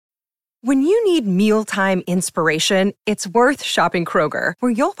When you need mealtime inspiration, it's worth shopping Kroger,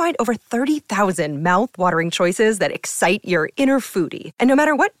 where you'll find over 30,000 mouth-watering choices that excite your inner foodie. And no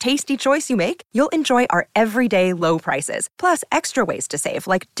matter what tasty choice you make, you'll enjoy our everyday low prices, plus extra ways to save,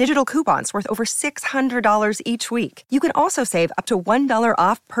 like digital coupons worth over $600 each week. You can also save up to $1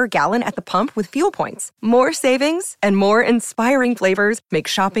 off per gallon at the pump with fuel points. More savings and more inspiring flavors make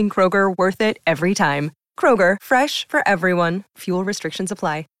shopping Kroger worth it every time. Kroger, fresh for everyone. Fuel restrictions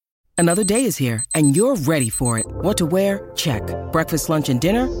apply. Another day is here, and you're ready for it. What to wear? Check. Breakfast, lunch, and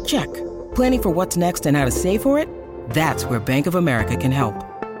dinner? Check. Planning for what's next and how to save for it? That's where Bank of America can help.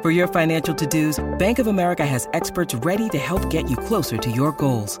 For your financial to-dos, Bank of America has experts ready to help get you closer to your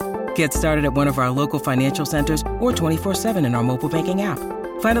goals. Get started at one of our local financial centers or 24/7 in our mobile banking app.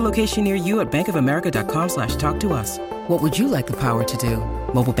 Find a location near you at bankofamerica.com/talktous. What would you like the power to do?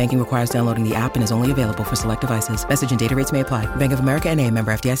 Mobile banking requires downloading the app and is only available for select devices. Message and data rates may apply. Bank of America N.A.,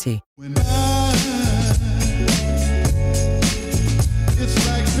 member FDIC.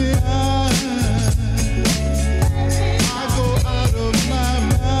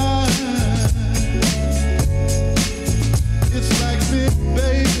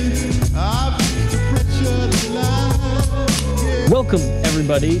 Welcome,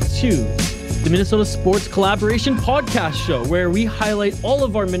 everybody, to the Minnesota Sports Collaboration Podcast Show, where we highlight all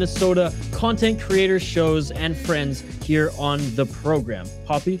of our Minnesota content creators, shows, and friends here on the program.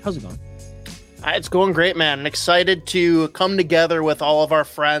 Poppy, how's it going? It's going great, man. I'm excited to come together with all of our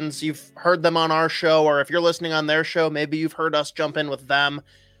friends. You've heard them on our show, or if you're listening on their show, maybe you've heard us jump in with them.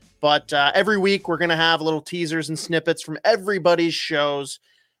 But every week, we're going to have little teasers and snippets from everybody's shows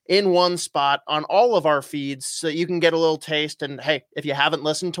in one spot on all of our feeds so you can get a little taste. And hey, if you haven't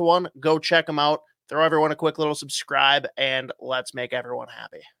listened to one, go check them out. Throw everyone a quick little subscribe and let's make everyone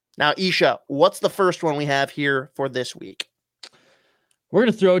happy. Now, Isha, what's the first one we have here for this week? We're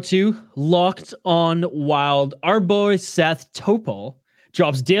going to throw to Locked on Wild. Our boy Seth Topol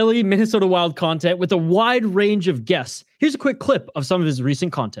drops daily Minnesota Wild content with a wide range of guests. Here's a quick clip of some of his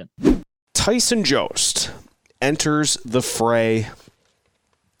recent content. Tyson Jost enters the fray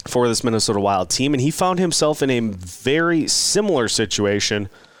for this Minnesota Wild team, and he found himself in a very similar situation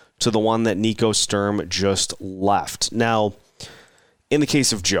to the one that Nico Sturm just left. Now, in the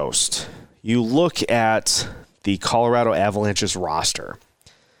case of Jost, you look at the Colorado Avalanche's roster.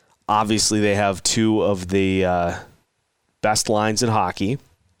 Obviously, they have two of the best lines in hockey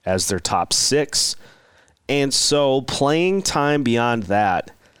as their top six, and so playing time beyond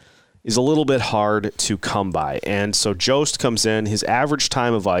that is a little bit hard to come by. And so Jost comes in. His average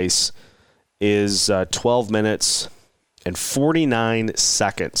time of ice is 12 minutes and 49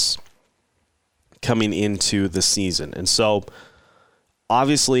 seconds coming into the season. And so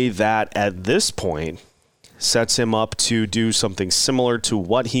obviously that at this point sets him up to do something similar to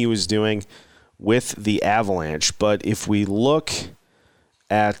what he was doing with the Avalanche. But if we look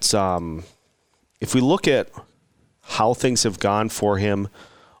at how things have gone for him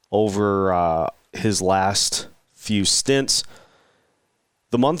over his last few stints,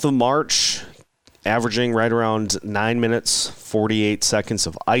 the month of March, averaging right around 9 minutes, 48 seconds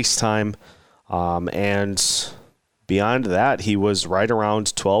of ice time. And beyond that, he was right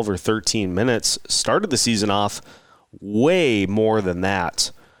around 12 or 13 minutes. Started the season off way more than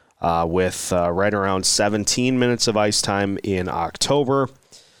that, with right around 17 minutes of ice time in October,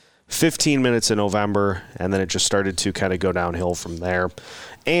 15 minutes in November, and then it just started to kind of go downhill from there.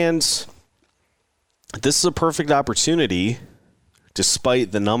 And this is a perfect opportunity,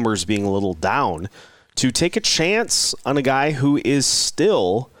 despite the numbers being a little down, to take a chance on a guy who is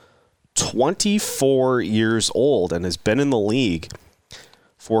still 24 years old and has been in the league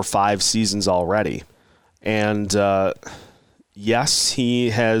for 5 seasons already. And yes, he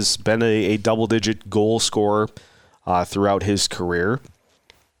has been a double-digit goal scorer throughout his career.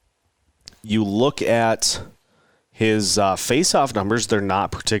 You look at his face-off numbers, they're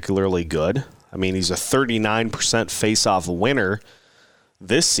not particularly good. I mean, he's a 39% face-off winner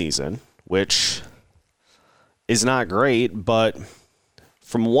this season, which is not great, but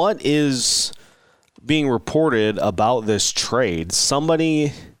from what is being reported about this trade,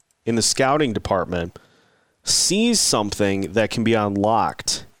 somebody in the scouting department sees something that can be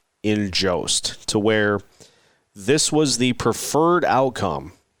unlocked in Jost to where this was the preferred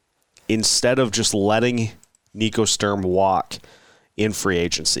outcome instead of just letting Nico Sturm walk in free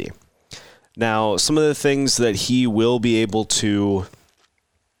agency. Now, some of the things that he will be able to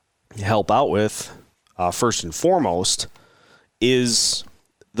help out with, first and foremost, is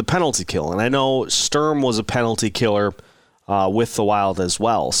the penalty kill. And I know Sturm was a penalty killer with the Wild as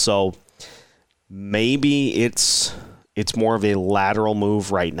well. So maybe it's it's more of a lateral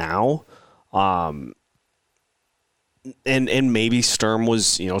move right now. And maybe Sturm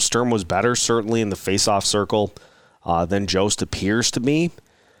was better certainly in the faceoff circle than Jost appears to be.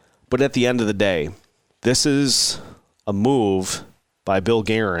 But at the end of the day, this is a move by Bill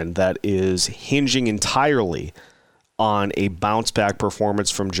Guerin that is hinging entirely on a bounce-back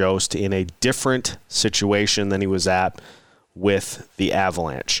performance from Jost in a different situation than he was at with the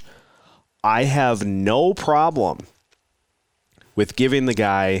Avalanche. I have no problem with giving the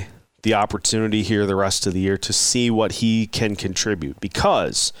guy the opportunity here the rest of the year to see what he can contribute,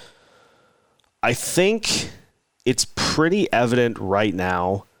 because I think it's pretty evident right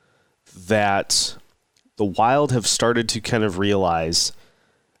now that the Wild have started to kind of realize,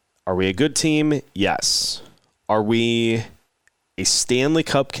 are we a good team? Yes. Are we a Stanley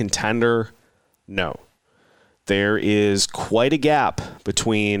Cup contender? No. There is quite a gap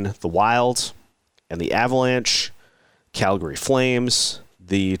between the Wild and the Avalanche, Calgary Flames,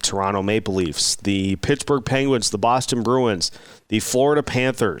 the Toronto Maple Leafs, the Pittsburgh Penguins, the Boston Bruins, the Florida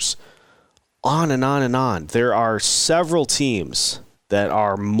Panthers, on and on and on. There are several teams that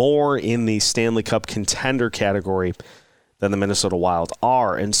are more in the Stanley Cup contender category than the Minnesota Wild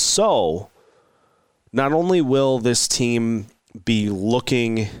are. And so, not only will this team be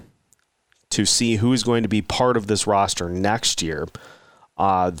looking to see who's going to be part of this roster next year,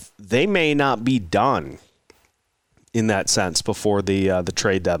 they may not be done in that sense before the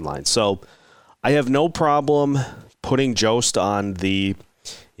trade deadline. So I have no problem putting Jost on the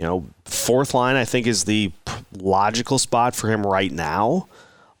fourth line. I think is the logical spot for him right now.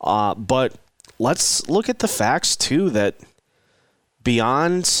 But let's look at the facts too, that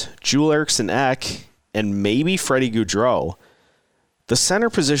beyond Joel Eriksson Ek and maybe Freddie Gaudreau, the center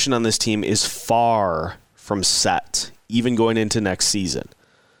position on this team is far from set, even going into next season.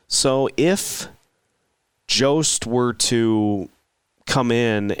 So if Jost were to come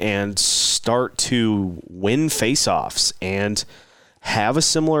in and start to win faceoffs and have a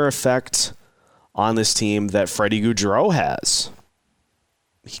similar effect on this team that Freddie Gaudreau has,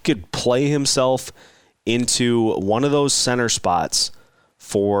 he could play himself into one of those center spots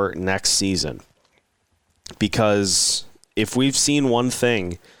for next season. Because if we've seen one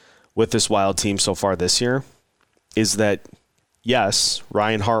thing with this Wild team so far this year, is that, yes,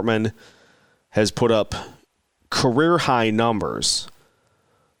 Ryan Hartman has put up career-high numbers.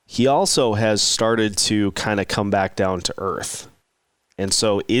 He also has started to kind of come back down to earth. And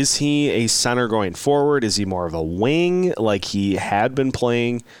so is he a center going forward? Is he more of a wing like he had been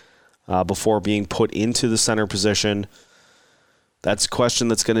playing before being put into the center position? That's a question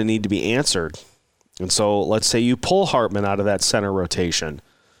that's going to need to be answered. And so let's say you pull Hartman out of that center rotation.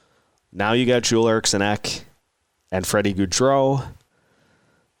 Now you got Joel Eriksson Ek and Freddie Gaudreau.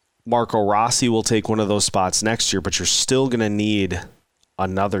 Marco Rossi will take one of those spots next year, but you're still going to need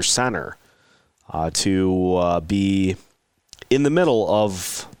another center to be in the middle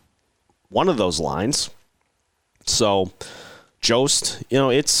of one of those lines. So Jost,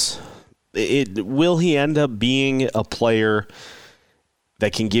 will he end up being a player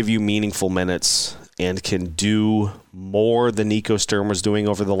that can give you meaningful minutes and can do more than Nico Sturm was doing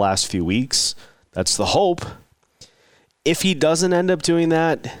over the last few weeks? That's the hope. If he doesn't end up doing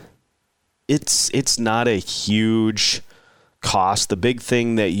that, it's not a huge cost. The big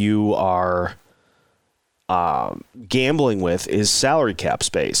thing that you are gambling with is salary cap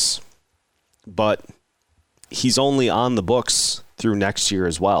space. But he's only on the books through next year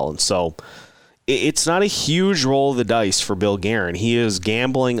as well. And so it's not a huge roll of the dice for Bill Guerin. He is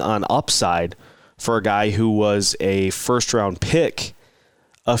gambling on upside for a guy who was a first-round pick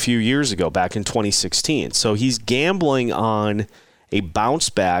a few years ago, back in 2016. So he's gambling on a bounce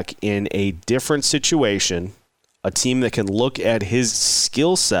back in a different situation, a team that can look at his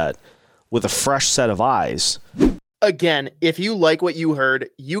skill set with a fresh set of eyes. Again, if you like what you heard,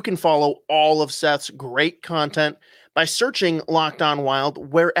 you can follow all of Seth's great content by searching Locked On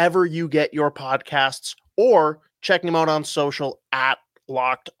Wild wherever you get your podcasts, or checking him out on social at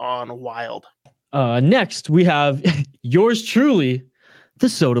Locked On Wild. Next, we have yours truly, the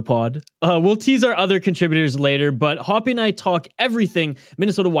Soda Pod. We'll tease our other contributors later, but Hoppy and I talk everything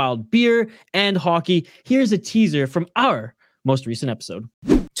Minnesota Wild beer and hockey. Here's a teaser from our most recent episode.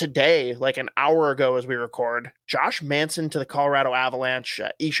 Today, like an hour ago as we record, Josh Manson to the Colorado Avalanche.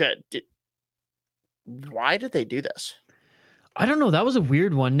 Isha, why did they do this? I don't know. That was a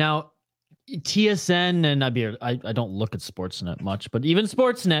weird one. Now, TSN and I don't look at Sportsnet much, but even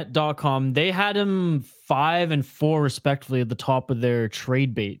Sportsnet.com, they had him 5 and 4 respectively at the top of their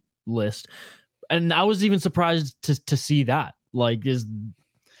trade bait list, and I was even surprised to see that. Like, is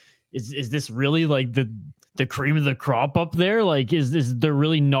this really like the the cream of the crop up there? Like, is there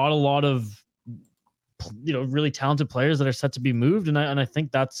really not a lot of, really talented players that are set to be moved? And I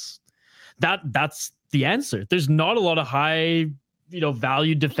think that's the answer. There's not a lot of high,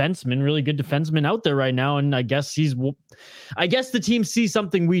 valued defensemen, really good defensemen out there right now. And I guess the team sees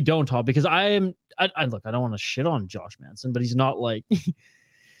something we don't, because I don't want to shit on Josh Manson, but he's not like,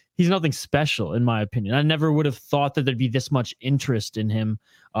 he's nothing special in my opinion. I never would have thought that there'd be this much interest in him,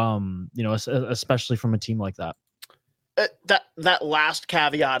 especially from a team like that. That last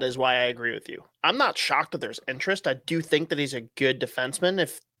caveat is why I agree with you. I'm not shocked that there's interest. I do think that he's a good defenseman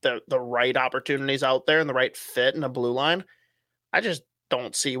if the right opportunities out there and the right fit in a blue line. I just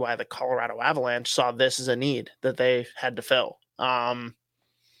don't see why the Colorado Avalanche saw this as a need that they had to fill.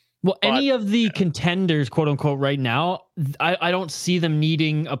 Any of the contenders, quote unquote, right now, I don't see them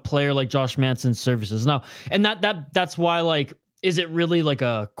needing a player like Josh Manson's services now. And that's why, like, is it really like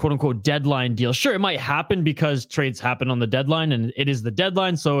a quote unquote deadline deal? Sure, it might happen because trades happen on the deadline and it is the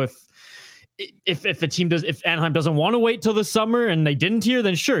deadline. So if the team if Anaheim doesn't want to wait till the summer and they didn't here,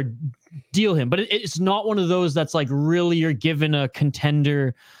 then sure, deal him. But it's not one of those that's like really you're given a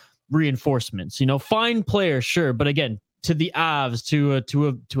contender reinforcements, fine player, sure. But again, to the Avs,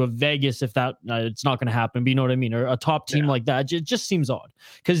 to a Vegas, if that it's not going to happen, but you know what I mean, or a top team like that, it just seems odd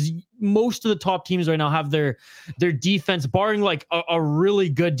because most of the top teams right now have their defense, barring like a really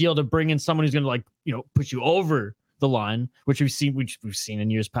good deal to bring in someone who's going to like push you over the line, which we've seen in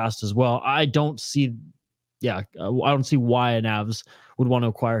years past as well. I don't see why an Avs would want to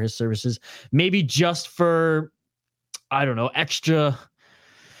acquire his services. Maybe just for, I don't know, extra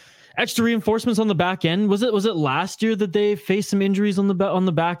reinforcements on the back end. Was it last year that they faced some injuries on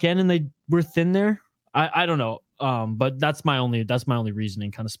the back end and they were thin there? I don't know. But that's my only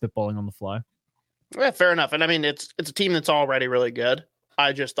reasoning, kind of spitballing on the fly. Yeah, fair enough. And I mean, it's a team that's already really good.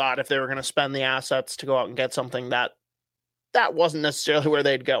 I just thought if they were going to spend the assets to go out and get something that wasn't necessarily where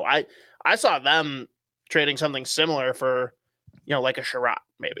they'd go. I saw them trading something similar for, like a Sherratt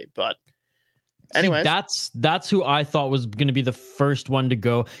maybe, but anyways. That's who I thought was going to be the first one to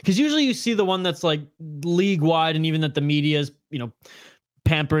go. Because usually you see the one that's like league wide and even that the media is,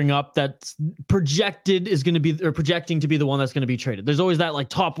 pampering up, that's projected is going to be, or projecting to be the one that's going to be traded. There's always that like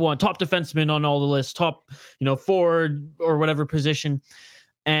top defenseman on all the lists, top, forward or whatever position.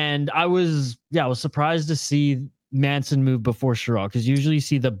 And I was surprised to see Manson move before Sherratt, because usually you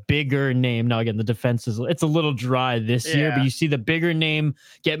see the bigger name. Now again, the defense it's a little dry this year, but you see the bigger name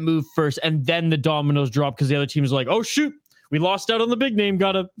get moved first, and then the dominoes drop because the other team is like, oh shoot, we lost out on the big name.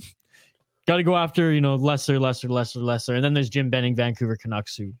 Gotta go after lesser, and then there's Jim Benning, Vancouver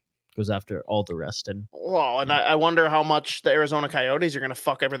Canucks, who goes after all the rest. And I wonder how much the Arizona Coyotes are going to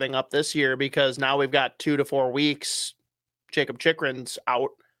fuck everything up this year, because now we've got 2 to 4 weeks. Jacob Chikrin's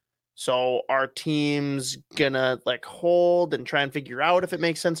out. So our team's gonna like hold and try and figure out if it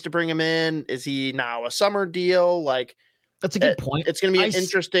makes sense to bring him in. Is he now a summer deal? Like, that's a good point. It's gonna be an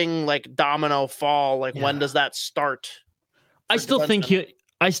interesting like domino fall. Like, when does that start? I still think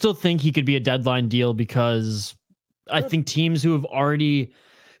he could be a deadline deal, because I think teams who already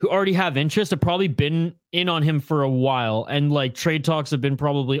have interest have probably been in on him for a while, and like trade talks have been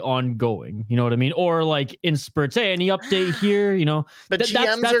probably ongoing. You know what I mean? Or like in spurts, hey, any update here? But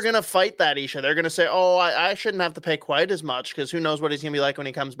GMs are going to fight that, Isha. They're going to say, oh, I shouldn't have to pay quite as much, because who knows what he's going to be like when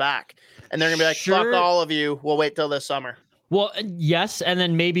he comes back. And they're going to be like, fuck all of you. We'll wait till this summer. Well, yes. And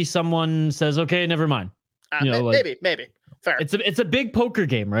then maybe someone says, okay, never mind. Maybe. Fair. It's a big poker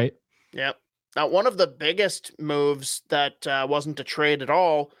game, right? Yep. Now, one of the biggest moves that wasn't a trade at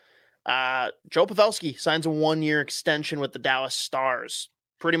all, Joe Pavelski signs a 1-year extension with the Dallas Stars,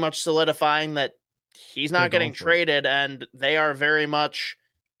 pretty much solidifying that he's not getting traded, and they are very much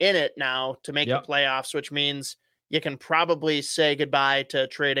in it now to make the playoffs, which means you can probably say goodbye to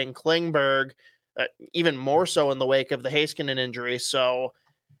trading Klingberg, even more so in the wake of the Heiskanen injury. So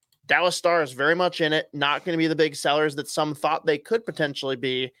Dallas Stars very much in it, not going to be the big sellers that some thought they could potentially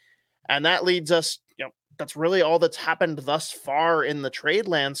be. And that leads us, that's really all that's happened thus far in the trade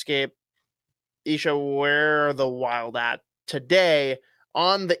landscape. Isha, where are the Wild at today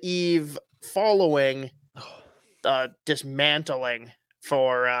on the eve following dismantling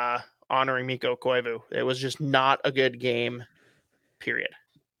for honoring Mikko Koivu? It was just not a good game, period.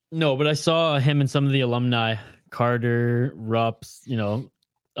 No, but I saw him and some of the alumni, Carter, Rups,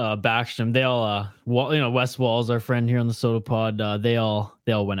 Backstrom, they all, Wes Walls, our friend here on the Soda Pod, they all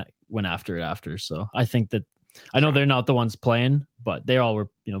went after it after. So I think that, I know they're not the ones playing, but they all were,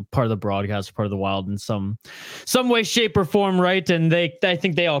 part of the broadcast, part of the Wild in some way, shape, or form, right? And I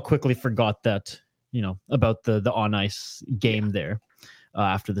think they all quickly forgot that, about the on ice game there.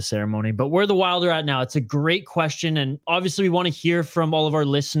 after the ceremony. But where the Wild are at now, it's a great question. And obviously we want to hear from all of our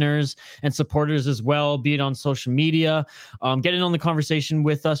listeners and supporters as well, be it on social media, get in on the conversation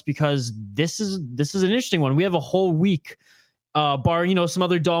with us, because this is an interesting one. We have a whole week, bar, some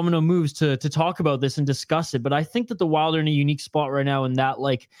other domino moves to talk about this and discuss it. But I think that the Wild are in a unique spot right now in that,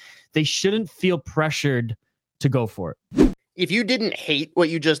 like, they shouldn't feel pressured to go for it. If you didn't hate what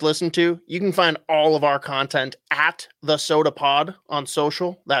you just listened to, you can find all of our content at The Soda Pod on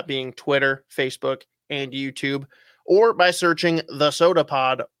social, that being Twitter, Facebook, and YouTube, or by searching The Soda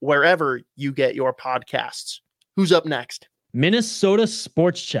Pod wherever you get your podcasts. Who's up next? Minnesota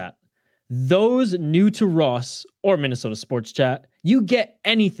Sports Chat. Those new to Ross or Minnesota Sports Chat, you get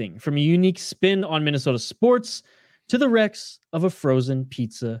anything from a unique spin on Minnesota sports to the Rex of a frozen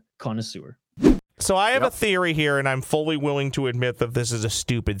pizza connoisseur. So I have a theory here, and I'm fully willing to admit that this is a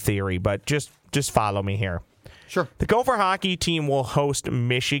stupid theory, but just follow me here. Sure. The Gopher hockey team will host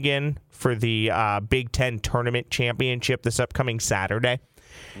Michigan for the Big Ten Tournament Championship this upcoming Saturday.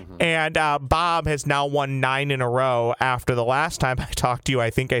 Mm-hmm. And Bob has now won 9 in a row. After the last time I talked to you,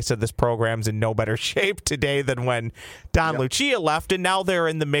 I think I said this program's in no better shape today than when Don Lucia left, and now they're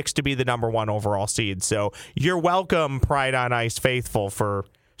in the mix to be the number 1 overall seed. So you're welcome, Pride on Ice faithful, for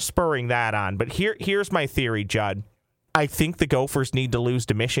spurring that on. But here's my theory, Judd. I think the Gophers need to lose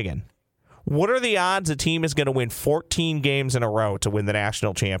to Michigan. What are the odds a team is going to win 14 games in a row to win the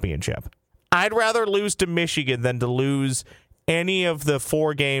national championship? I'd rather lose to Michigan than to lose any of the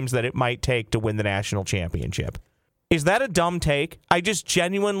 4 games that it might take to win the national championship. Is that a dumb take? I just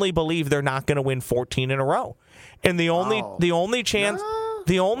genuinely believe they're not going to win 14 in a row. And the only chance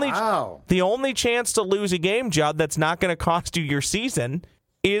to lose a game, Judd, that's not going to cost you your season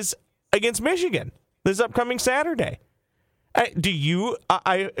is against Michigan this upcoming Saturday.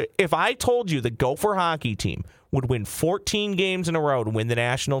 If I told you the Gopher hockey team would win 14 games in a row to win the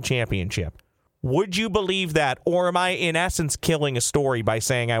national championship, would you believe that? Or am I, in essence, killing a story by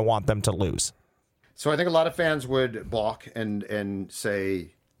saying I want them to lose? So I think a lot of fans would balk and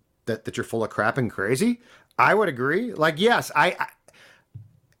say that you're full of crap and crazy. I would agree. Like, yes, I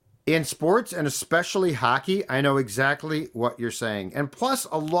in sports, and especially hockey, I know exactly what you're saying. And plus,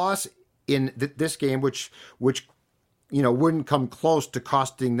 a loss in this game, which wouldn't come close to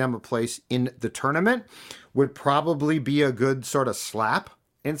costing them a place in the tournament, would probably be a good sort of slap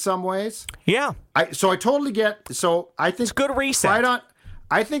in some ways. Yeah. So I totally get. So I think it's good reset.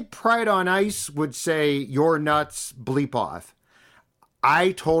 I think Pride on Ice would say you're nuts, bleep off.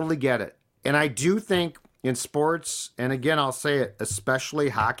 I totally get it, and I do think in sports, and again, I'll say it, especially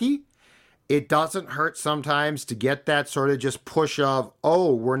hockey, it doesn't hurt sometimes to get that sort of just push of,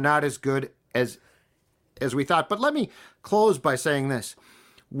 oh, we're not as good as we thought. But let me close by saying this.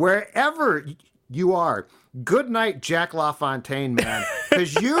 Wherever you are, good night, Jack LaFontaine, man.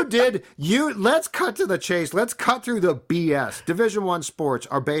 Because let's cut to the chase. Let's cut through the BS. Division I sports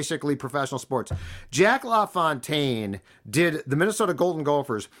are basically professional sports. Jack LaFontaine did the Minnesota Golden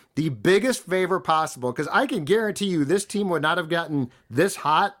Gophers the biggest favor possible, because I can guarantee you this team would not have gotten this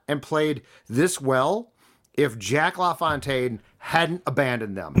hot and played this well if Jack LaFontaine hadn't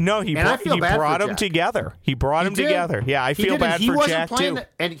abandoned them. No, he brought them together. He brought them together. Yeah, I feel bad for Jack, too.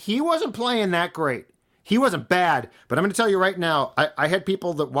 And he wasn't playing that great. He wasn't bad, but I'm going to tell you right now, I had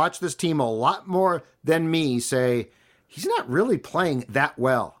people that watch this team a lot more than me say, he's not really playing that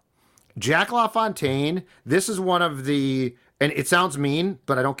well. Jack LaFontaine, this is one of the, and it sounds mean,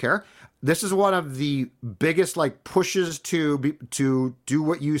 but I don't care. This is one of the biggest pushes to do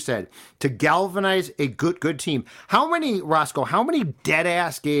what you said, to galvanize a good team. How many dead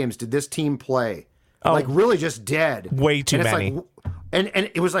ass games did this team play? Oh, really just dead. Way too many. And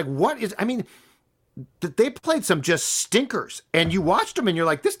it was they played some just stinkers, and you watched them and you're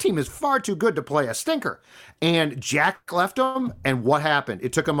like, this team is far too good to play a stinker. And Jack left them, and what happened?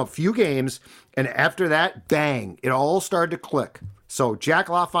 It took them a few games, and after that, bang, it all started to click. So, Jack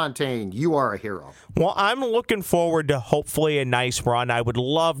LaFontaine, you are a hero. Well, I'm looking forward to hopefully a nice run. I would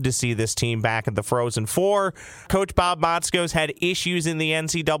love to see this team back at the Frozen Four. Coach Bob Motzko's had issues in the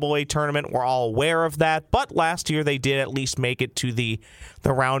NCAA tournament. We're all aware of that. But last year, they did at least make it to the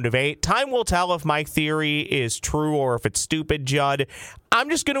round of 8. Time will tell if my theory is true or if it's stupid, Judd. I'm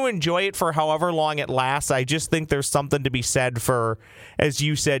just going to enjoy it for however long it lasts. I just think there's something to be said for, as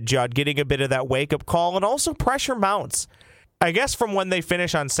you said, Judd, getting a bit of that wake-up call, and also pressure mounts. I guess from when they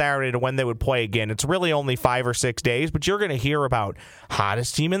finish on Saturday to when they would play again, it's really only 5 or 6 days, but you're going to hear about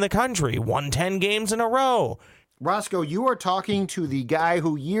hottest team in the country, won 10 games in a row. Roscoe, you are talking to the guy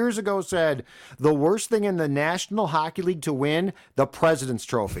who years ago said the worst thing in the National Hockey League to win, the President's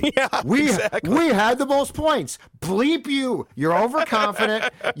Trophy. Yeah, exactly. We had the most points. Bleep you. You're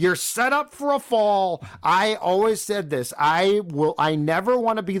overconfident. You're set up for a fall. I always said this. I never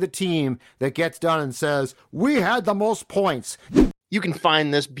want to be the team that gets done and says, we had the most points. You can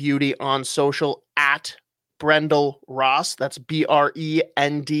find this beauty on social at Brendel Ross. That's BRENDEL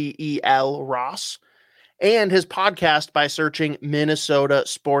Ross. And his podcast by searching Minnesota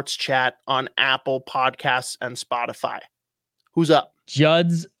Sports Chat on Apple Podcasts and Spotify. Who's up?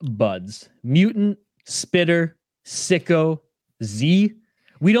 Judd's Buds. Mutant, Spitter, Sicko, Z.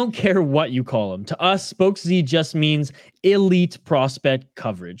 We don't care what you call him. To us, Spokes Z just means elite prospect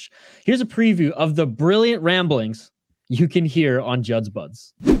coverage. Here's a preview of the brilliant ramblings you can hear on Judd's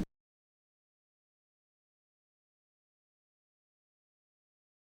Buds.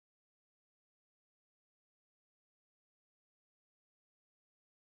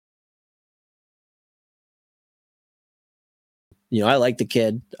 I like the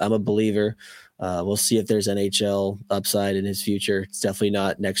kid. I'm a believer. We'll see if there's NHL upside in his future. It's definitely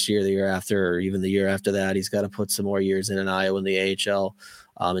not next year, the year after, or even the year after that. He's got to put some more years in Iowa in the AHL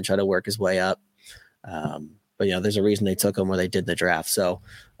and try to work his way up. But there's a reason they took him where they did in the draft. So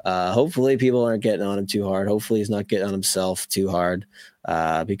hopefully people aren't getting on him too hard. Hopefully he's not getting on himself too hard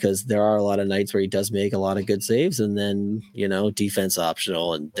because there are a lot of nights where he does make a lot of good saves and then, defense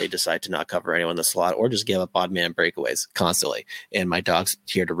optional and they decide to not cover anyone in the slot or just give up odd man breakaways constantly. And my dog's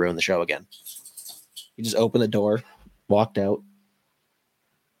here to ruin the show again. He just opened the door, walked out,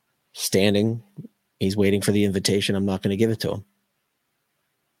 standing. He's waiting for the invitation. I'm not going to give it to him.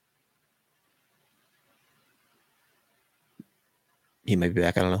 He might be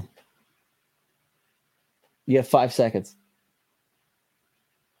back. I don't know. You have 5 seconds.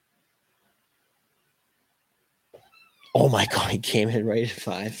 Oh my God, he came in right at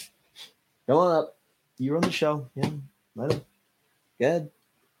 5. Come on up. You run the show. Yeah, let him. Good.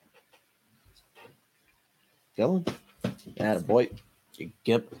 Go on. Attaboy. You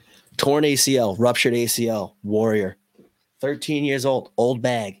get torn ACL, ruptured ACL, warrior. 13 years old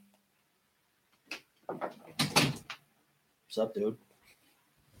bag. What's up, dude?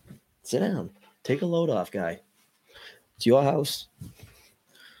 Sit down. Take a load off, guy. It's your house.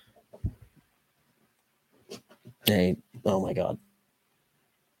 Hey, oh my God.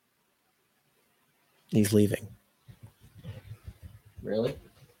 He's leaving. Really?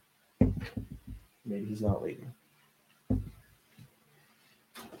 Maybe he's not leaving.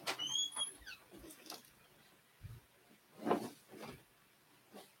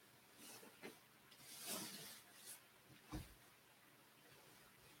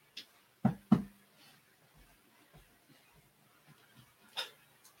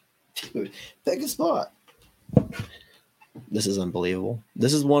 Dude, pick a spot. This is unbelievable.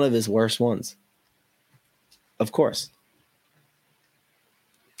 This is one of his worst ones. Of course.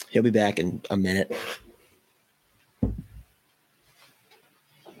 He'll be back in a minute.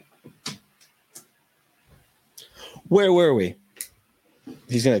 Where were we?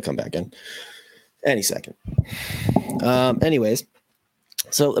 He's going to come back in any second. Anyways,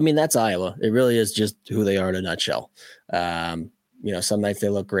 so, that's Iowa. It really is just who they are in a nutshell. Some nights they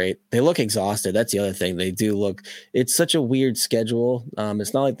look great. They look exhausted. That's the other thing. They do look – it's such a weird schedule.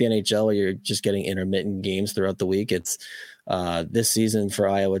 It's not like the NHL where you're just getting intermittent games throughout the week. It's this season for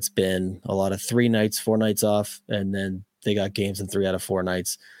Iowa, it's been a lot of 3 nights, 4 nights off, and then they got games in 3 out of 4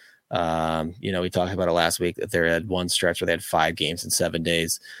 nights. We talked about it last week that they had one stretch where they had 5 games in 7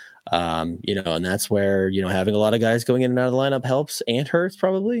 days. And that's where, having a lot of guys going in and out of the lineup helps and hurts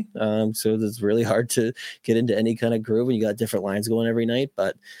probably. So it's really hard to get into any kind of groove when you got different lines going every night.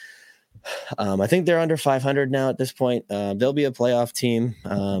 But I think they're under 500 now at this point. They'll be a playoff team.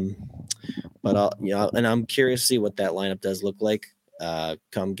 But I'm curious to see what that lineup does look like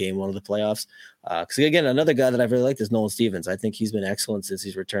come game 1 of the playoffs. Because again, another guy that I really liked is Nolan Stevens. I think he's been excellent since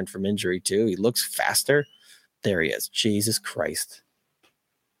he's returned from injury too. He looks faster. There he is. Jesus Christ.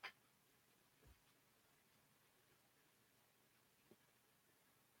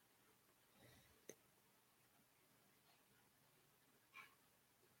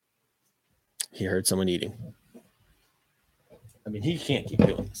 He heard someone eating. He can't keep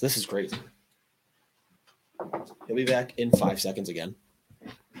doing this. This is crazy. He'll be back in 5 seconds again.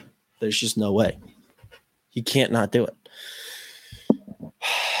 There's just no way. He can't not do it.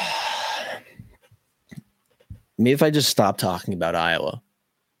 Maybe if I just stop talking about Iowa.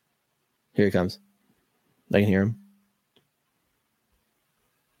 Here he comes. I can hear him.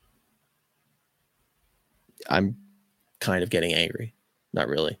 I'm kind of getting angry. Not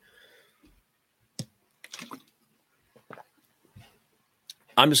really.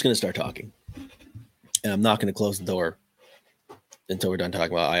 I'm just going to start talking. And I'm not going to close the door until we're done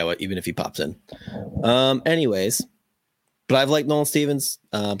talking about Iowa, even if he pops in. Anyways, but I've liked Nolan Stevens.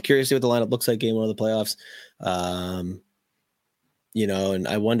 I'm curious to see what the lineup looks like game one of the playoffs. And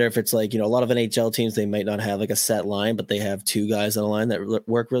I wonder if it's like, a lot of NHL teams, they might not have like a set line, but they have two guys on a line that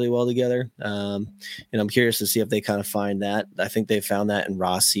work really well together. And I'm curious to see if they kind of find that. I think they found that in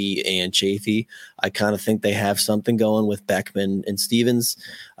Rossi and Chaffee. I kind of think they have something going with Beckman and Stevens.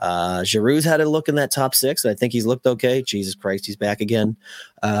 Giroux's had a look in that top six. I think he's looked okay. Jesus Christ, he's back again.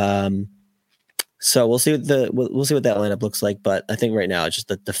 So we'll see what that lineup looks like. But I think right now it's just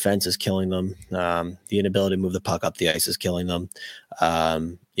the defense is killing them. The inability to move the puck up the ice is killing them.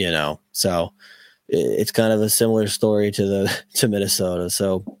 So it's kind of a similar story to Minnesota.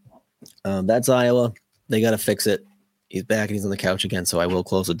 So that's Iowa. They got to fix it. He's back and he's on the couch again. So I will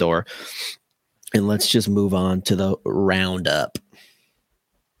close the door and let's just move on to the roundup.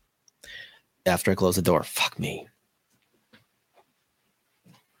 After I close the door, fuck me.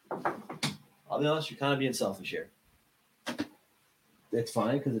 I'll be honest, you're kind of being selfish here. It's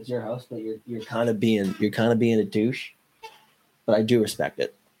fine because it's your house, but you're kind of being a douche. But I do respect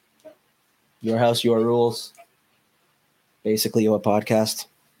it. Your house, your rules. Basically, your podcast.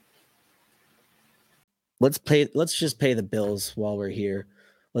 Let's just pay the bills while we're here.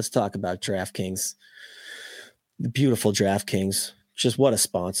 Let's talk about DraftKings. The beautiful DraftKings. Just what a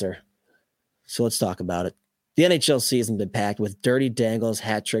sponsor. So let's talk about it. The NHL season has been packed with dirty dangles,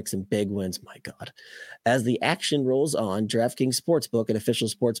 hat tricks, and big wins. My God. As the action rolls on, DraftKings Sportsbook, an official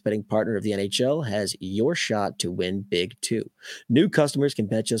sports betting partner of the NHL, has your shot to win big too. New customers can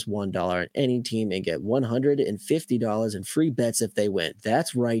bet just $1 on any team and get $150 in free bets if they win.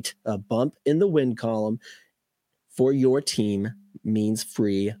 That's right. A bump in the win column for your team means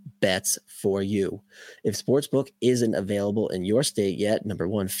free bets for you. If Sportsbook isn't available in your state yet, number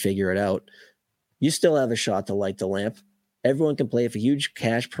one, figure it out. You still have a shot to light the lamp. Everyone can play for huge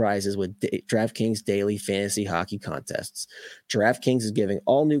cash prizes with DraftKings daily fantasy hockey contests. DraftKings is giving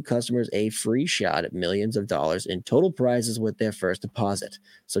all new customers a free shot at millions of dollars in total prizes with their first deposit.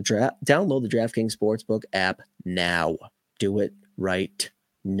 So download the DraftKings Sportsbook app now. Do it right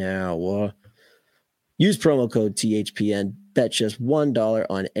now. Use promo code THPN. Bet just $1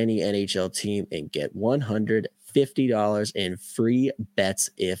 on any NHL team and get $150 in free bets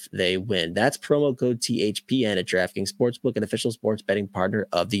if they win. That's promo code THPN at DraftKings Sportsbook, an official sports betting partner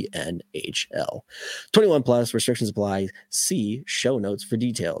of the NHL. 21 plus, restrictions apply. See show notes for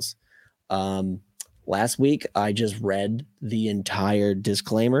details. Last week, I just read the entire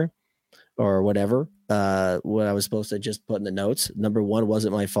disclaimer or whatever, what I was supposed to just put in the notes. Number one,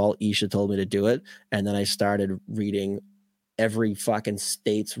 wasn't my fault. Isha told me to do it. And then I started reading every fucking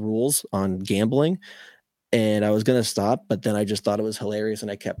state's rules on gambling. And I was going to stop, but then I just thought it was hilarious and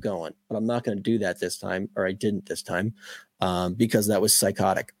I kept going. But I'm not going to do that this time, or I didn't this time, because that was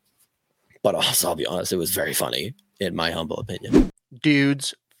psychotic. But also, I'll be honest, it was very funny, in my humble opinion.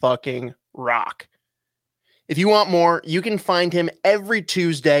 Dudes fucking rock. If you want more, you can find him every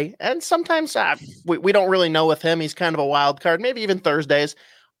Tuesday. And sometimes we don't really know with him. He's kind of a wild card, maybe even Thursdays,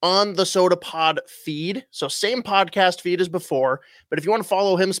 on the Soda Pod feed. So same podcast feed as before. But if you want to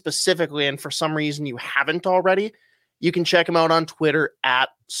follow him specifically, and for some reason you haven't already, you can check him out on Twitter at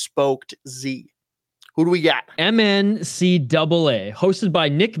SpokedZ. Who do we got? MNCAA, hosted by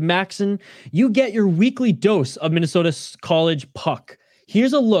Nick Maxon. You get your weekly dose of Minnesota's college puck.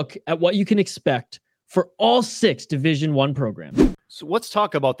 Here's a look at what you can expect for all 6 Division I programs. So let's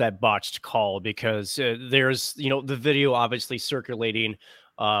talk about that botched call, because there's, the video obviously circulating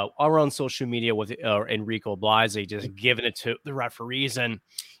around social media with Enrico Blase just giving it to the referees. And,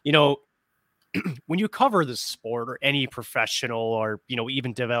 when you cover the sport or any professional or,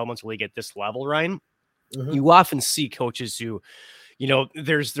 even developmental league at this level, Ryan, you often see coaches who,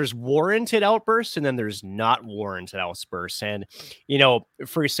 there's warranted outbursts and then there's not warranted outbursts. And,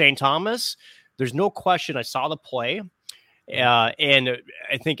 for St. Thomas, there's no question. I saw the play. And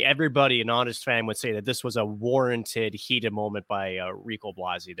I think everybody, an honest fan, would say that this was a warranted heated moment by Rico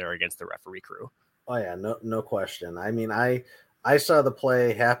Blasi there against the referee crew. Oh yeah, no question. I mean, I saw the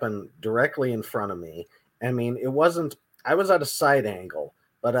play happen directly in front of me. I mean, I was at a side angle,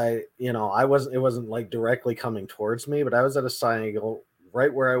 but it wasn't like directly coming towards me, but I was at a side angle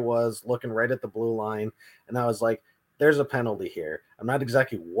right where I was looking right at the blue line. And I was like, there's a penalty here. I'm not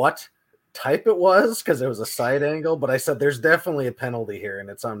exactly what type it was because it was a side angle, but I said there's definitely a penalty here and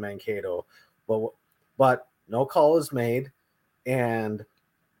it's on Mankato, but no call is made and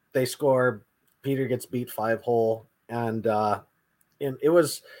they score. Peter gets beat 5-hole, and it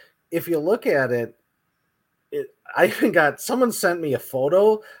was, if you look at it, I even someone sent me a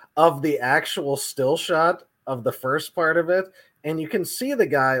photo of the actual still shot of the first part of it, and you can see the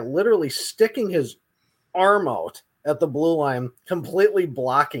guy literally sticking his arm out at the blue line, completely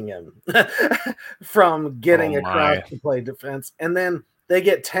blocking him from getting across to play defense. And then they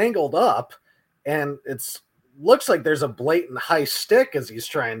get tangled up, and looks like there's a blatant high stick as he's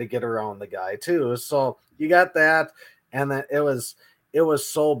trying to get around the guy too. So you got that, and then it was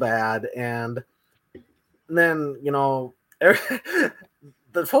so bad. And then,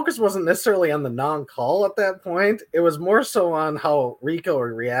 the focus wasn't necessarily on the non-call at that point. It was more so on how Rico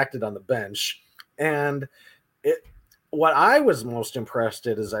reacted on the bench. And what I was most impressed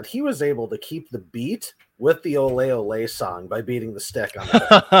at is that he was able to keep the beat with the Ole Ole song by beating the stick on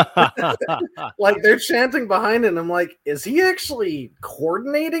the like they're chanting behind him. I'm like, is he actually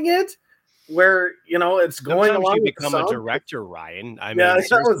coordinating it? Where it's going Sometimes along. You with become the a director, Ryan. I mean, yeah,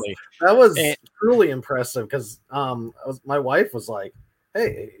 seriously. that was truly impressive because my wife was like,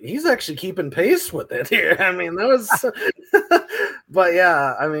 "Hey, he's actually keeping pace with it here." I mean, that was, but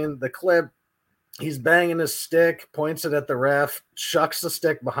yeah, I mean, the clip. He's banging his stick, points it at the ref, chucks the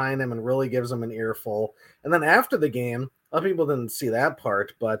stick behind him, and really gives him an earful. And then after the game, a lot of people didn't see that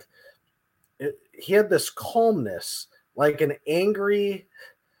part, but he had this calmness, like an angry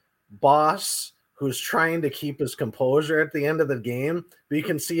boss who's trying to keep his composure at the end of the game, but you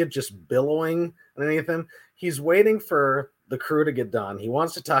can see it just billowing underneath him. He's waiting for the crew to get done. He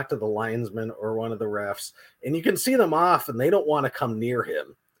wants to talk to the linesman or one of the refs, and you can see them off, and they don't want to come near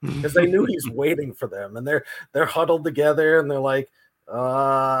him. Because they knew he's waiting for them, and they're huddled together, and they're like,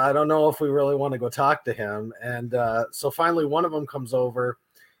 I don't know if we really want to go talk to him. And so finally one of them comes over,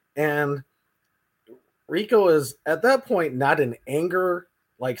 and Rico is at that point not in anger,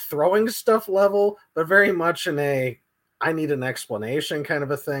 like throwing stuff level, but very much in I need an explanation kind of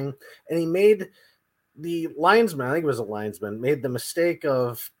a thing. And he made the linesman, I think it was a linesman, made the mistake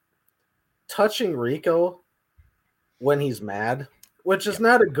of touching Rico when he's mad, which is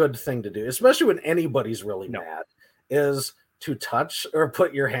not a good thing to do, especially when anybody's really mad, is to touch or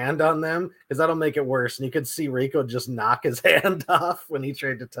put your hand on them, because that'll make it worse. And you could see Rico just knock his hand off when he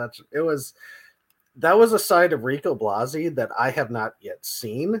tried to touch it. That was a side of Rico Blasi that I have not yet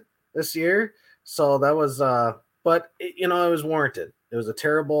seen this year. So that was, but it was warranted. It was a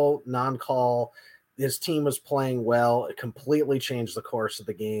terrible non-call. His team was playing well. It completely changed the course of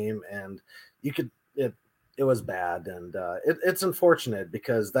the game, and it was bad, and it's unfortunate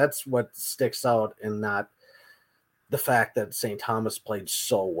because that's what sticks out, and not the fact that St. Thomas played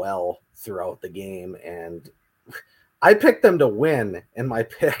so well throughout the game. And I picked them to win in my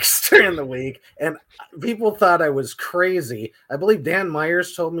picks during the week, and people thought I was crazy. I believe Dan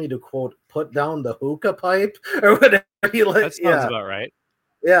Myers told me to, quote, put down the hookah pipe or whatever. That sounds about right.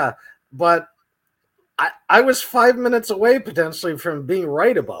 Yeah, but I was 5 minutes away potentially from being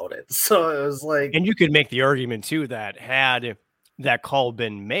right about it. So it was like, and you could make the argument too that had that call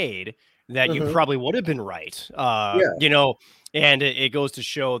been made, that you probably would have been right. And it goes to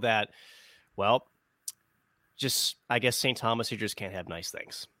show that, well, just I guess St. Thomas, you just can't have nice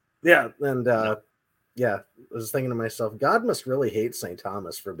things. Yeah, and I was thinking to myself, God must really hate St.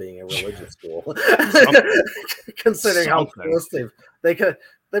 Thomas for being a religious school, considering how close they could.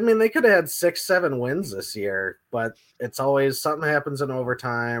 I mean, they could have had 6-7 wins this year, but it's always something happens in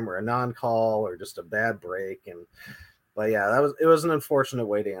overtime or a non-call or just a bad break. But yeah, it was an unfortunate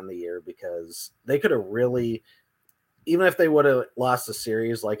way to end the year, because they could have really, even if they would have lost the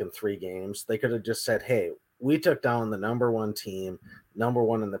series like in 3 games, they could have just said, hey, we took down the number 1 team, number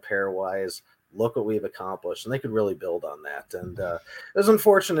 1 in the pairwise. Look what we've accomplished. And they could really build on that. And it was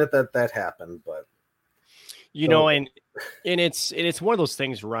unfortunate that happened, but and it's one of those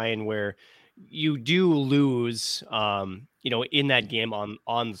things, Ryan, where you do lose, in that game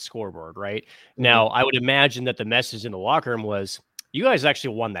on the scoreboard, right? Now, I would imagine that the message in the locker room was, you guys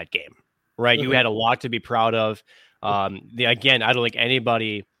actually won that game, right? You had a lot to be proud of. Again, I don't think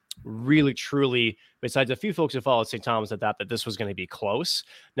anybody really, truly, besides a few folks who followed St. Thomas, that this was going to be close.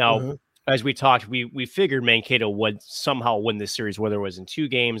 Now, as we talked, we figured Mankato would somehow win this series, whether it was in 2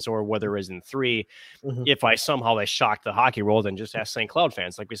 games or whether it was in 3. If they shocked the hockey world, then just ask St. Cloud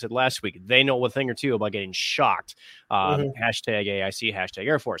fans. Like we said last week, they know a thing or two about getting shocked. Hashtag AIC, hashtag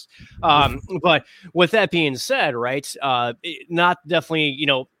Air Force. But with that being said, right, not definitely,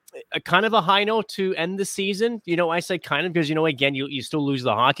 a kind of a high note to end the season. I say kind of because, again, you still lose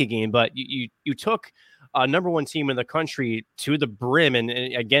the hockey game, but you took number 1 team in the country to the brim, and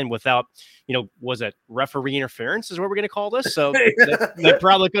again, without, was it referee interference is what we're going to call this? So they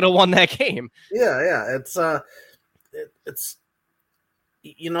probably could have won that game. Yeah. It's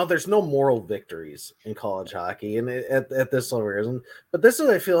there's no moral victories in college hockey, and at this level isn't. But this is,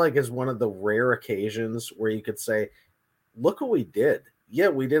 I feel like, is one of the rare occasions where you could say, "Look what we did." Yeah,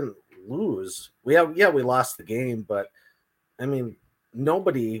 we didn't lose. We lost the game, but I mean,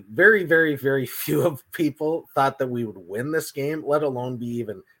 nobody, very, very, very few of people thought that we would win this game, let alone be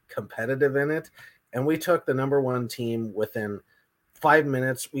even competitive in it. And we took the number one team within 5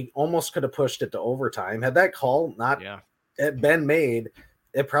 minutes. We almost could have pushed it to overtime. Had that call not been made,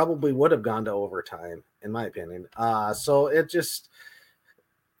 it probably would have gone to overtime, in my opinion. So it just,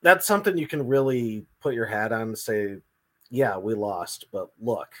 that's something you can really put your hat on and say, yeah, we lost, but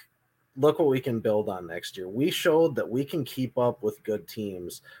look what we can build on next year. We showed that we can keep up with good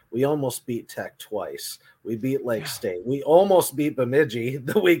teams. We almost beat Tech twice. We beat Lake State. We almost beat Bemidji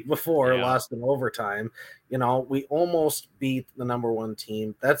the week before, lost in overtime. We almost beat the number one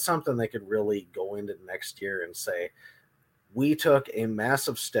team. That's something they could really go into next year and say, we took a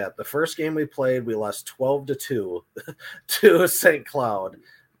massive step. The first game we played, we lost 12-2 to St. Cloud.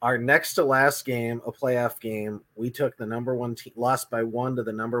 Our next to last game, a playoff game, we took the number one team, lost by 1 to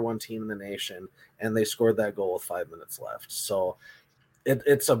the number one team in the nation, and they scored that goal with 5 minutes left. So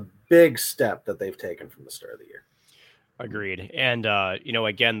it's a big step that they've taken from the start of the year. Agreed. And,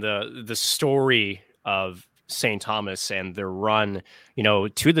 again, the story of St. Thomas and their run,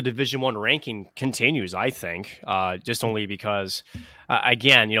 to the Division I ranking continues, I think, just only because,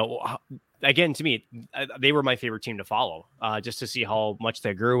 again, to me, they were my favorite team to follow, just to see how much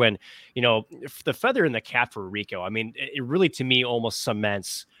they grew. And, the feather in the cap for Rico, I mean, it really, to me, almost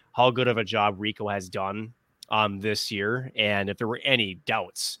cements how good of a job Rico has done this year. And if there were any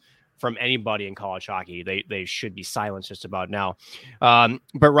doubts from anybody in college hockey, they should be silenced just about now.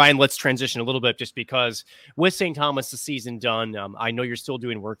 But Ryan, let's transition a little bit, just because with St. Thomas, the season done, I know you're still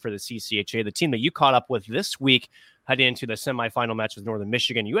doing work for the CCHA, the team that you caught up with this week, heading into the semifinal match with Northern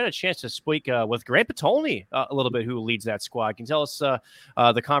Michigan. You had a chance to speak with Grant Patolny a little bit, who leads that squad. Can you tell us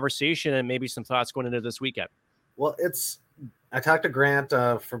the conversation and maybe some thoughts going into this weekend? Well, I talked to Grant.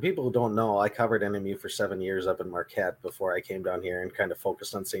 For people who don't know, I covered NMU for 7 years up in Marquette before I came down here and kind of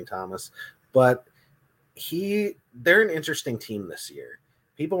focused on St. Thomas. But they're an interesting team this year.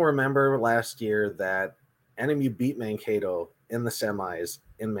 People remember last year that NMU beat Mankato in the semis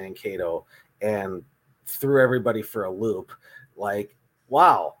in Mankato and threw everybody for a loop. Like,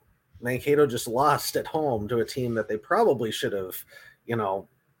 wow, Mankato just lost at home to a team that they probably should have,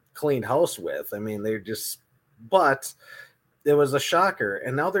 cleaned house with. I mean, but it was a shocker.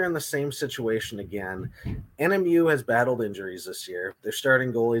 And now they're in the same situation again. NMU has battled injuries this year. Their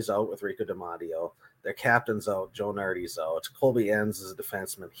starting goalie's out with Rico DiMatteo. Their captain's out. Joe Nardi's out. Colby Enns is a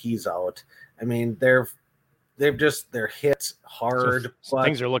defenseman. He's out. I mean, they're hit hard. So but,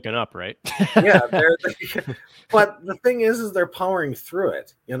 things are looking up, right? Yeah. But the thing is they're powering through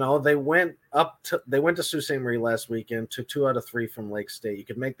it. They went to Sault Ste. Marie last weekend, took 2 out of 3 from Lake State. You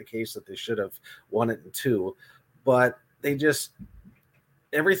could make the case that they should have won it in 2, but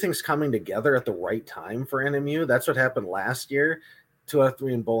everything's coming together at the right time for NMU. That's what happened last year. 2 out of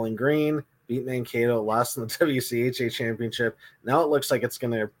 3 in Bowling Green, beat Mankato, lost in the WCHA championship. Now it looks like it's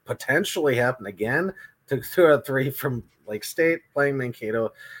going to potentially happen again. Took 2 out of 3 from Lake State, playing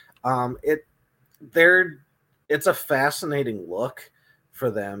Mankato. It's a fascinating look for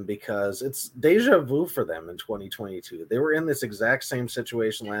them because it's deja vu for them in 2022. They were in this exact same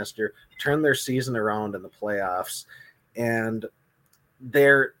situation last year, turned their season around in the playoffs, and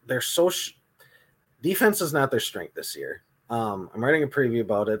defense is not their strength this year. I'm writing a preview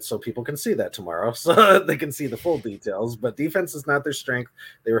about it so people can see that tomorrow, so they can see the full details. But defense is not their strength.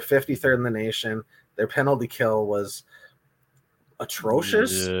 They were 53rd in the nation. Their penalty kill was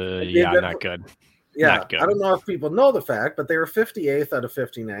atrocious. Not good. Yeah, not good. I don't know if people know the fact, but they were 58th out of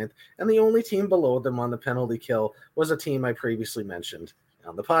 59th, and the only team below them on the penalty kill was a team I previously mentioned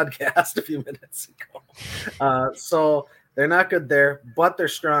on the podcast a few minutes ago. So they're not good there, but they're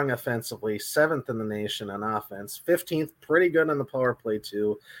strong offensively, 7th in the nation on offense, 15th, pretty good on the power play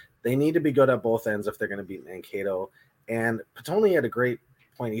too. They need to be good at both ends if they're going to beat Mankato. And Patolny had a great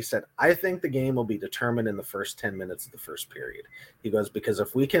point. He said, I think the game will be determined in the first 10 minutes of the first period. He goes, because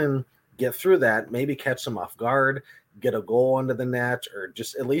if we can get through that, maybe catch them off guard, get a goal under the net, or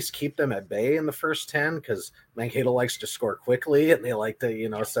just at least keep them at bay in the first 10, because Mankato likes to score quickly and they like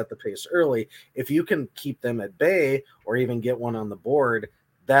to, set the pace early. If you can keep them at bay or even get one on the board,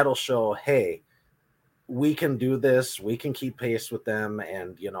 that'll show, hey, we can do this, we can keep pace with them,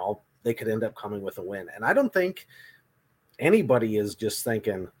 and, they could end up coming with a win. And I don't think anybody is just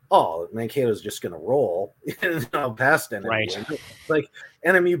thinking, oh, Mankato's just going to roll past NMU. Right. It's like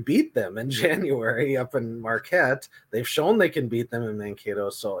NMU beat them in January up in Marquette. They've shown they can beat them in Mankato.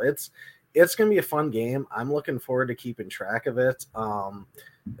 So it's going to be a fun game. I'm looking forward to keeping track of it.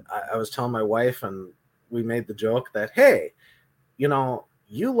 I was telling my wife, and we made the joke that, hey,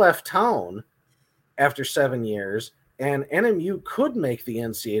 you left town after 7 years, and NMU could make the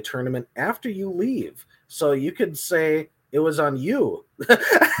NCAA tournament after you leave. So you could say it was on you.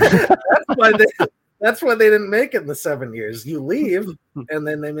 That's why they didn't make it in the 7 years. You leave, and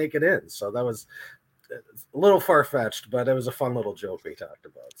then they make it in. So that was a little far-fetched, but it was a fun little joke we talked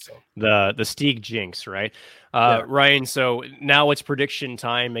about. So the Stieg jinx, right? Ryan, so now it's prediction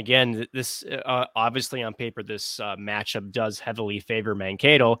time. Again, this obviously on paper, this matchup does heavily favor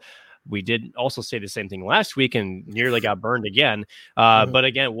Mankato. We did also say the same thing last week and nearly got burned again. But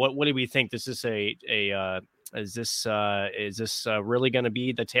again, what do we think? This is is this really going to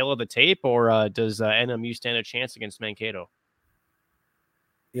be the tail of the tape, or does NMU stand a chance against Mankato?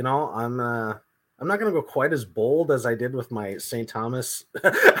 I'm not going to go quite as bold as I did with my St. Thomas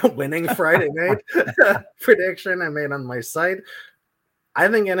winning Friday night prediction I made on my site. I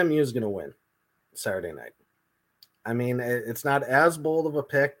think NMU is going to win Saturday night. I mean, it's not as bold of a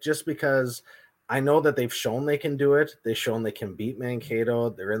pick just because I know that they've shown they can do it. They've shown they can beat Mankato.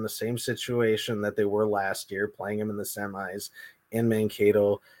 They're in the same situation that they were last year, playing them in the semis in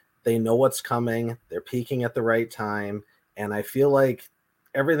Mankato. They know what's coming. They're peaking at the right time. And I feel like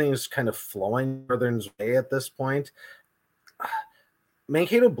everything is kind of flowing Northern's way at this point.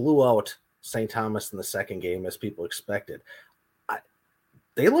 Mankato blew out St. Thomas in the second game, as people expected.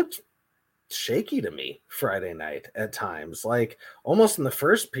 They looked shaky to me Friday night at times, like almost in the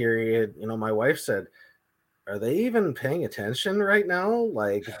first period. My wife said, are they even paying attention right now?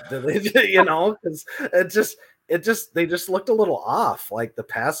 Like, because they just looked a little off. Like the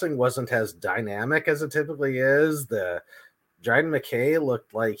passing wasn't as dynamic as it typically is. The Dryden McKay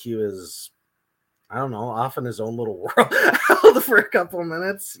looked like he was, I don't know, off in his own little world for a couple of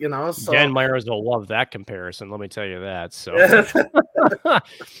minutes, So Dan Myers will love that comparison. Let me tell you that. So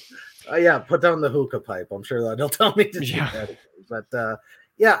yeah, put down the hookah pipe. I'm sure that he'll tell me to do that. But I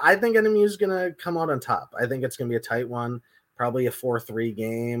think NMU is going to come out on top. I think it's going to be a tight one, probably a 4-3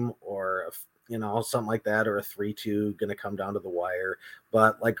 game, or something like that, or a 3-2 going to come down to the wire.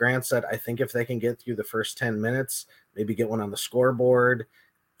 But like Grant said, I think if they can get through the first 10 minutes, maybe get one on the scoreboard,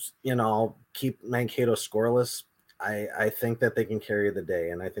 keep Mankato scoreless, I think that they can carry the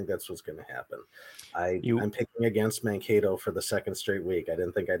day, and I think that's what's going to happen. I'm picking against Mankato for the second straight week. I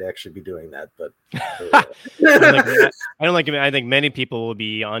didn't think I'd actually be doing that, but I think many people will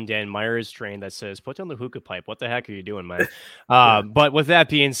be on Dan Myers' train that says, put down the hookah pipe. What the heck are you doing, man? But with that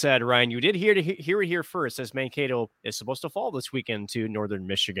being said, Ryan, you did hear it here first, as Mankato is supposed to fall this weekend to Northern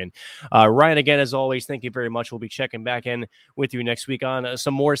Michigan. Ryan, again, as always, thank you very much. We'll be checking back in with you next week on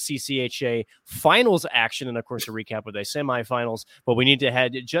some more CCHA finals action, and of course a recap of the semifinals. But we need to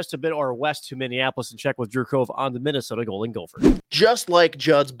head just a bit or west to Minneapolis and check with Drew Cove on the Minnesota Golden Gophers. Just like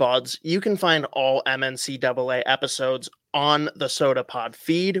Judd's Buds, you can find all MNCAA episodes on the Soda Pod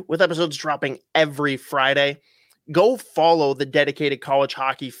feed, with episodes dropping every Friday. Go follow the dedicated college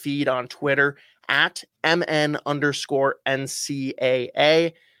hockey feed on Twitter at MN_NCAA.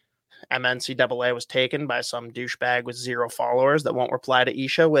 MNCAA was taken by some douchebag with 0 followers that won't reply to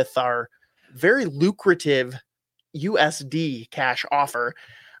Isha with our very lucrative USD cash offer.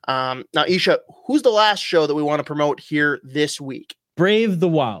 Now, Isha, who's the last show that we want to promote here this week? Brave the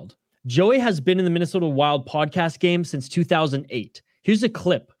Wild. Joey has been in the Minnesota Wild podcast game since 2008. Here's a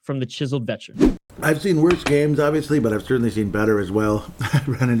clip from the chiseled veteran. I've seen worse games, obviously, but I've certainly seen better as well.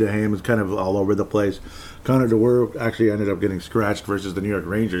 Brennan Duhaime is kind of all over the place. Connor DeWeer actually ended up getting scratched versus the New York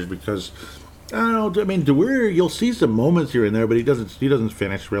Rangers because, I don't know, I mean, DeWeer, you'll see some moments here and there, but he doesn't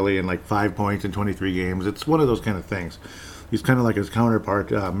finish really in like 5 points in 23 games. It's one of those kind of things. He's kind of like his counterpart,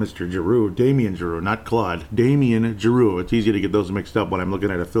 Mr. Giroux, Damien Giroux, not Claude, Damien Giroux. It's easy to get those mixed up when I'm looking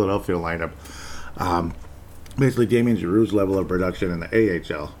at a Philadelphia lineup. Basically, Damien Giroux's level of production in the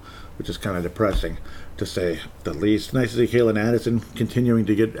AHL, which is kind of depressing, to say the least. Nice to see Calen Addison continuing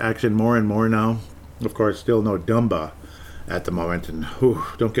to get action more and more now. Of course, still no Dumba at the moment. And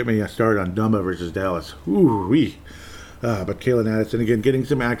don't get me started on Dumba versus Dallas. But Calen Addison, again, getting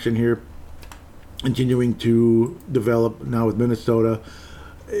some action here. Continuing to develop now with Minnesota.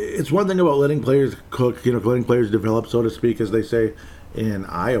 It's one thing about letting players cook, letting players develop, so to speak, as they say in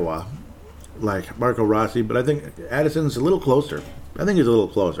Iowa, like Marco Rossi. But I think Addison's a little closer.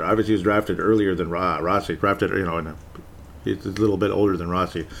 Obviously, he was drafted earlier than Rossi. He's a little bit older than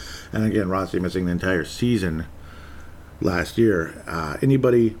Rossi. And again, Rossi missing the entire season last year.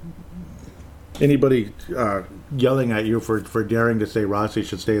 Anybody yelling at you for daring to say Rossi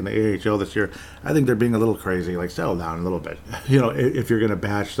should stay in the AHL this year, I think they're being a little crazy. Like, settle down a little bit. If you're going to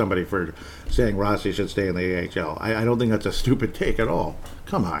bash somebody for saying Rossi should stay in the AHL, I don't think that's a stupid take at all.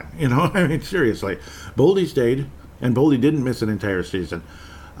 Come on, I mean, seriously. Boldy stayed, and Boldy didn't miss an entire season.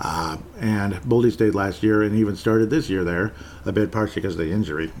 And Boldy stayed last year and even started this year there, a bit partially because of the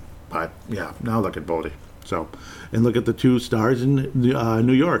injury. But, yeah, now look at Boldy. So, and look at the two stars in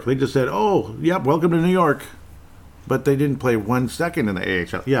New York. They just said, oh, yep, welcome to New York. But they didn't play 1 second in the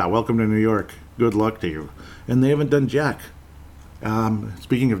AHL. Yeah, welcome to New York. Good luck to you. And they haven't done jack.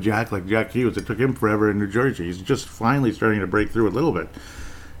 Speaking of Jack, like Jack Hughes, it took him forever in New Jersey. He's just finally starting to break through a little bit.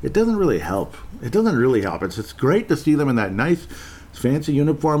 It doesn't really help. It's great to see them in that nice, fancy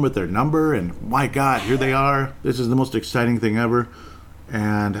uniform with their number. And my God, here they are. This is the most exciting thing ever.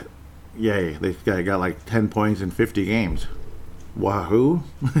 And yay, they got like 10 points in 50 games. Wahoo!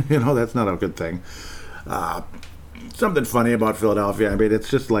 That's not a good thing. Something funny about Philadelphia. I mean, it's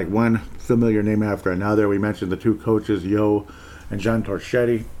just like one familiar name after another. We mentioned the two coaches, Yo and John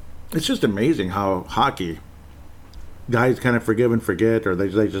Torchetti. It's just amazing how hockey, guys kind of forgive and forget, or they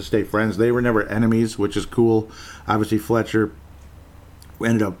just stay friends. They were never enemies, which is cool. Obviously, Fletcher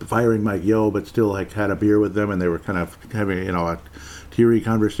ended up firing Mike Yo, but still had a beer with them, and they were kind of having a teary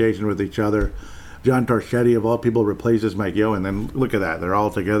conversation with each other. John Torchetti, of all people, replaces Mike Yo, and then look at that. They're all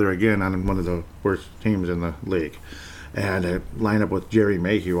together again on one of the worst teams in the league. And a lineup with Jerry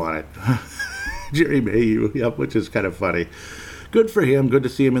Mayhew on it. Jerry Mayhew, yep, which is kind of funny. Good for him. Good to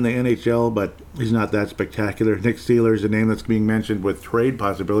see him in the NHL, but he's not that spectacular. Nick Seeler is a name that's being mentioned with trade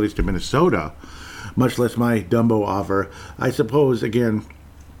possibilities to Minnesota, much less my Dumbo offer. I suppose, again,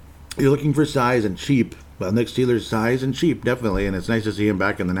 you're looking for size and cheap. Well, Nick Seeler's size and cheap, definitely, and it's nice to see him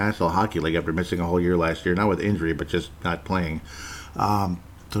back in the National Hockey League after missing a whole year last year, not with injury, but just not playing.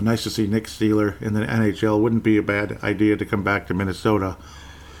 So nice to see Nick Seeler in the NHL. Wouldn't be a bad idea to come back to Minnesota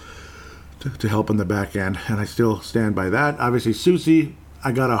to help in the back end, and I still stand by that. Obviously, Soucy,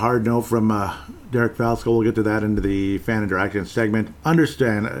 I got a hard no from Derek Falsko. We'll get to that into the fan interaction segment.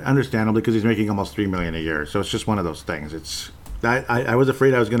 Understandably, because he's making almost $3 million a year, so it's just one of those things. I was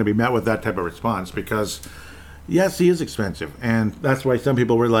afraid I was going to be met with that type of response because, yes, he is expensive, and that's why some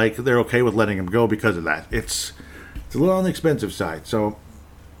people were like, they're okay with letting him go because of that. It's a little on the expensive side. So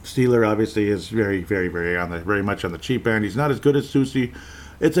Seeler obviously is very, very, very much on the cheap end. He's not as good as Soucy.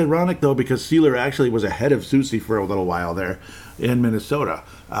 It's ironic though because Seeler actually was ahead of Soucy for a little while there in Minnesota.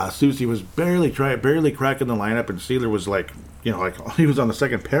 Soucy was barely cracking the lineup, and Seeler was like he was on the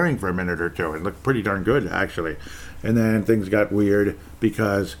second pairing for a minute or two. It looked pretty darn good actually. And then things got weird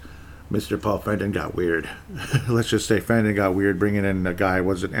because Mr. Paul Fenton got weird. Let's just say Fenton got weird, bringing in a guy,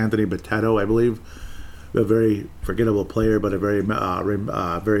 was it Anthony Boteto, I believe? A very forgettable player, but a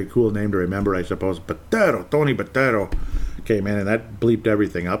very cool name to remember, I suppose. Tony Boteto came in, and that bleeped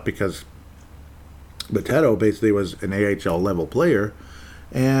everything up because Boteto basically was an AHL level player,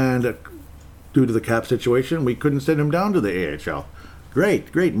 and due to the cap situation, we couldn't send him down to the AHL.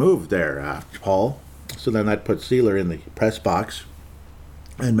 Great move there, Paul. So then that put Seeler in the press box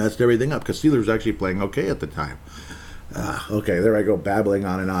and messed everything up because Seeler was actually playing okay at the time. Okay, there I go babbling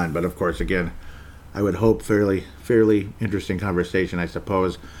on and on. But of course, again, I would hope fairly interesting conversation, I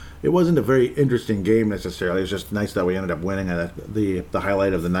suppose. It wasn't a very interesting game necessarily. It was just nice that we ended up winning the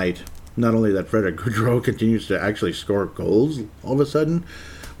highlight of the night. Not only that Frederick Gaudreau continues to actually score goals all of a sudden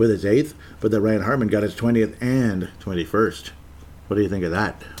with his 8th, but that Ryan Hartman got his 20th and 21st. What do you think of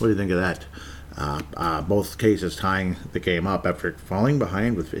that? Both cases tying the game up after falling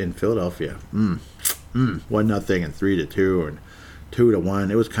behind in Philadelphia. 1-0 and 3-2 and 2-1.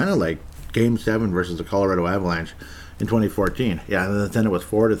 It was kind of like Game 7 versus the Colorado Avalanche in 2014. Yeah, and then it was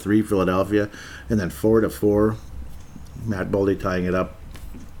 4-3 Philadelphia, and then 4-4 Matt Boldy tying it up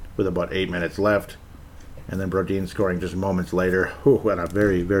with about 8 minutes left, and then Brodin scoring just moments later. What a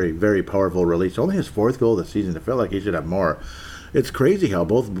very, very, very powerful release. Only his 4th goal this season. I felt like he should have more. It's crazy how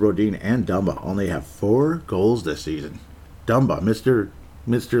both Brodin and Dumba only have 4 goals this season. Dumba,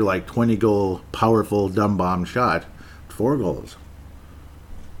 Mr. like 20-goal powerful dumb bomb shot, 4 goals.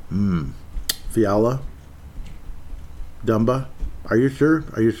 Fiala, Dumba, are you sure?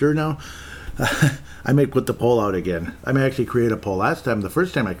 Are you sure now? I may put the poll out again. I may actually create a poll. The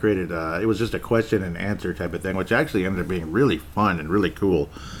first time I created, it was just a question and answer type of thing, which actually ended up being really fun and really cool.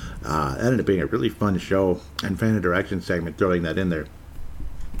 Ended up being a really fun show and fan interaction segment, throwing that in there.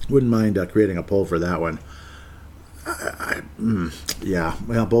 Wouldn't mind creating a poll for that one. Yeah,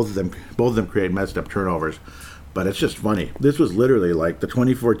 well, both of them create messed up turnovers, but it's just funny. This was literally like the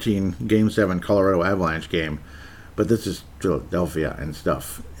 2014 Game 7 Colorado Avalanche game But this is Philadelphia and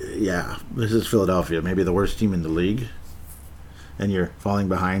stuff. Yeah, this is Philadelphia, maybe the worst team in the league. And you're falling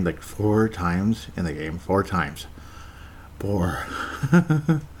behind like 4 times in the game. 4 times.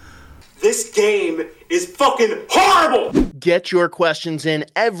 This game is fucking horrible! Get your questions in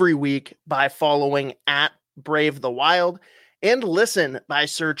every week by following at Brave the Wild, and listen by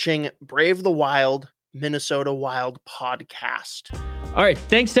searching Brave the Wild, Minnesota Wild podcast. All right.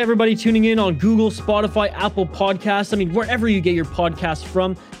 Thanks to everybody tuning in on Google, Spotify, Apple Podcasts. I mean, wherever you get your podcasts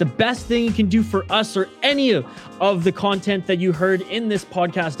from, the best thing you can do for us or any of the content that you heard in this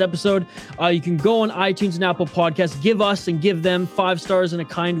podcast episode, you can go on iTunes and Apple Podcasts, give us and give them 5 stars and a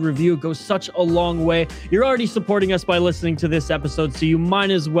kind review. It goes such a long way. You're already supporting us by listening to this episode, so you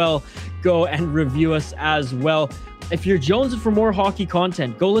might as well go and review us as well. If you're jonesing for more hockey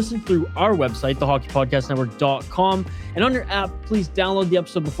content, go listen through our website, thehockeypodcastnetwork.com. And on your app, please download the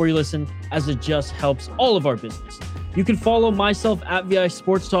episode before you listen, as it just helps all of our business. You can follow myself at VI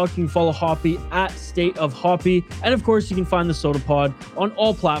Sports Talk. You can follow Hoppy at State of Hoppy. And of course, you can find the Soda Pod on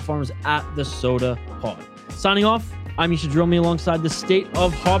all platforms at the Soda Pod. Signing off, I'm Misha Dromi alongside the State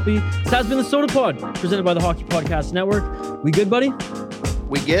of Hoppy. This has been the Soda Pod, presented by the Hockey Podcast Network. We good, buddy?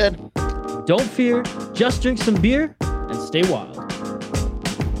 We good. Don't fear, just drink some beer and stay wild.